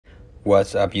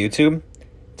What's up, YouTube?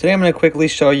 Today I'm going to quickly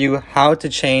show you how to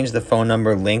change the phone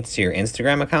number linked to your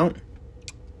Instagram account.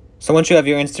 So once you have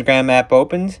your Instagram app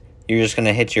opened, you're just going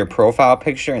to hit your profile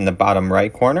picture in the bottom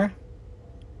right corner.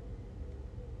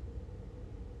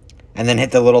 And then hit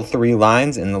the little three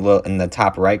lines in the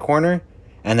top right corner.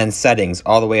 And then settings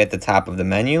all the way at the top of the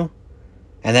menu.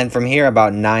 And then from here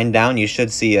about 9 down, you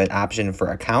should see an option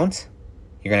for account.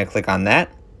 You're going to click on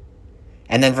that.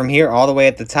 And then from here all the way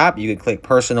at the top, you could click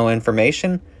personal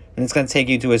information. And it's going to take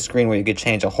you to a screen where you could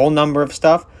change a whole number of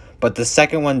stuff. But the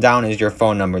second one down is your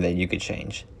phone number that you could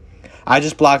change. I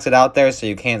just blocked it out there so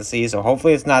you can't see. So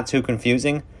hopefully it's not too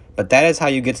confusing. But that is how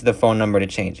you get to the phone number to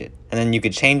change it. And then you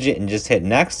could change it and just hit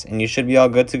next. And you should be all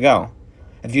good to go.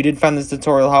 If you did find this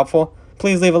tutorial helpful,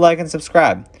 please leave a like and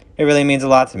subscribe. It really means a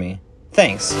lot to me.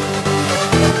 Thanks.